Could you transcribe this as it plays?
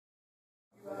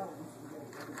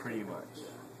Pretty much.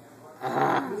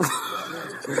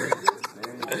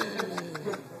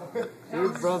 Your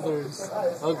brother's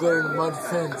uglier than mud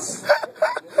fence.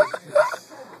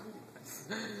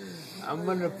 I'm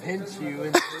gonna pinch you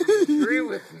until you agree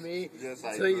with me. Yes,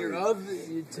 I Till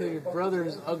your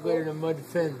brother's uglier than mud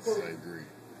fence. I agree.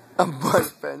 A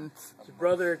mud fence. Your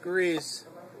brother agrees.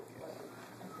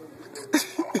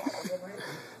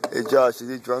 Hey Josh, is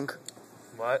he drunk?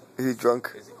 What? Is he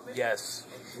drunk? Yes.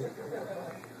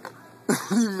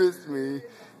 You missed me.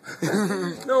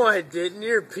 No, I didn't.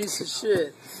 You're a piece of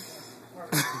shit.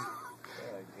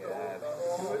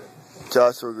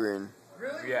 Joshua Green.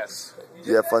 Yes. Did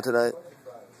you have fun tonight?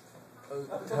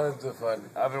 Tons of fun.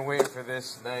 I've been waiting for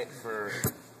this night for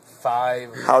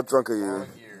 5 How drunk are you?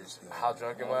 years. How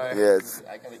drunk am I? Yes.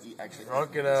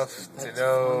 Drunk enough to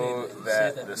know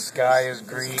that the sky is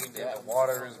green and the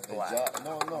water is black.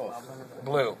 No.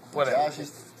 Blue. Whatever.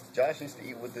 Josh used to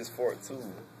eat with this fork too.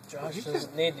 Josh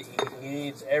doesn't need to eat. He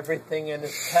eats everything in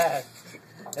his path.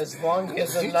 As long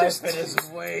as a knife in his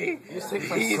way, he's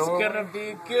gonna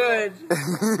be good.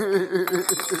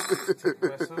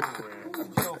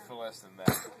 I'm chill for less than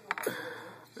that.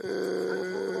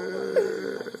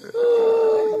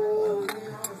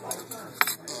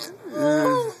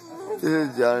 This is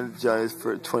Johnny's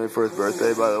 21st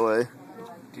birthday, by the way.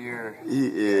 Dear. He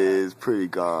is pretty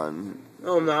gone.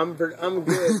 Oh no, I'm good. I'm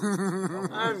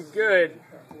good.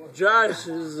 Josh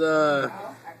is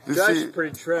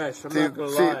pretty trash. I'm not gonna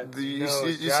lie. You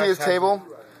see his table?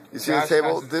 You see his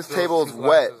table? This table is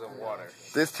wet.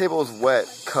 This table is wet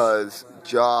because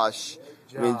John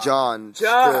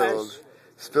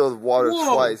spilled water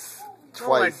twice.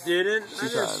 No, I didn't. 2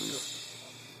 times.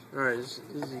 Alright, this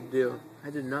is the deal. I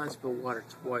did not spill water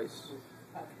twice.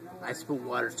 I spilled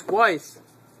water twice.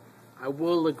 I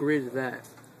will agree to that.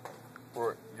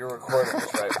 You're recording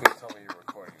this, right? Please tell me you're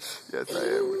recording this. Yes, I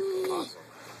am. Awesome.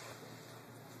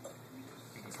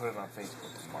 You can put it on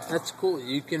Facebook tomorrow. That's cool.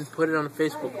 You can put it on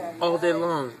Facebook all day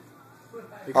long.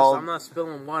 Because I'm not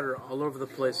spilling water all over the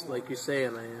place like you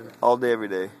saying I am. All day, every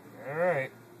day.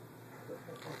 Alright.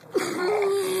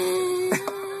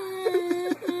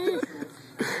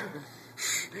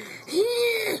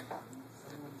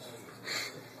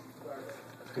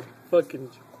 Fucking.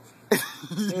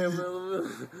 Hey, bro,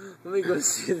 let me go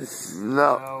see this.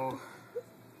 No.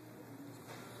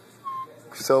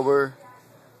 Sober.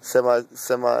 Semi.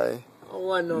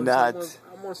 Oh, I know. Not.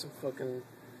 I want some fucking.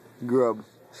 Grub.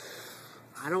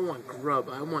 I don't want grub.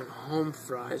 I want home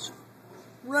fries.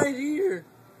 Right here.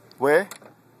 Where?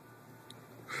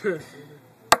 Give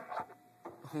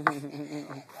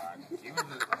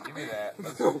me that.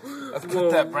 Let's put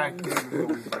that back.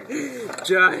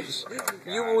 Josh,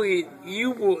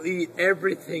 you will eat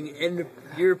everything in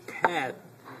your path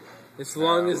as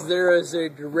long as there is a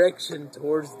direction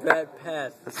towards that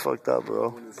path. That's fucked up, bro.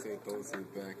 When the same goes to the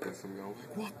back, that's when I'm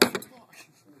like, what the fuck?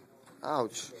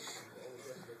 Ouch.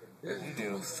 You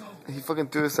do. He fucking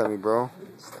threw this at me, bro.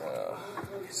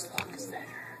 As long as that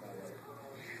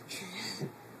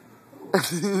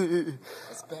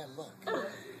That's bad luck.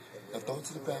 Now throw it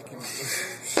to the back and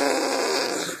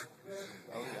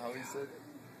how he said?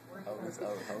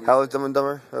 How was Dumb and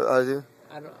Dumber? How did you?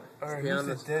 I don't. Alright, who's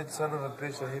the dead son of a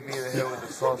bitch that hit me in the head with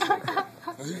a salt shaker?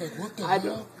 And he's like, what the I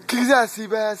hell? Kick his ass,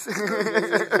 Seabass.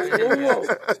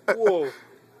 Whoa.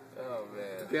 Oh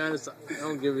man. To be honest, I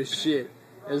don't give a shit.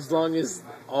 As long as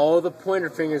all the pointer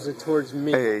fingers are towards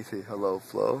me. Hey, say hello,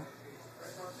 Flo.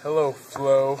 Hello,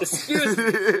 Flo. Excuse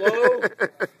me, Flo.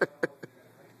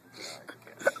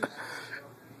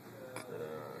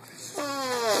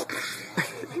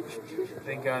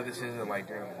 Thank God this isn't like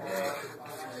during the day.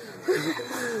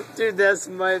 Dude,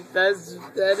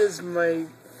 that is my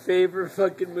favorite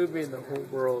fucking movie in the whole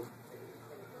world.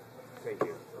 Thank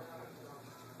you.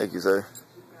 Thank you, sir.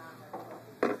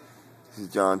 This is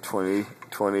John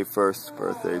 21st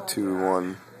birthday,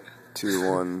 2-1.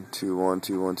 2-1, 2-1,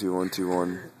 2-1, 2-1,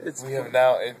 2-1. We have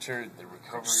now entered the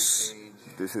recovery stage.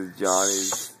 This is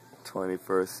Johnny's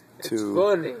 21st, It's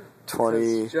funny.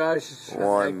 20. Josh is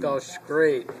trying to act all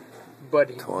straight, but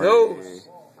he 20, knows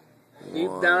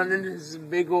deep down in his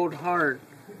big old heart,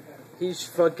 he's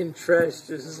fucking trashed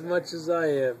just as much as I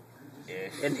am,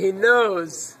 and he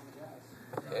knows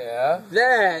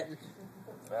that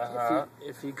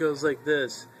if he goes like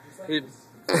this, he'd.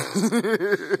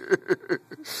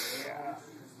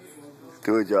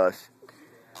 Do it, Josh.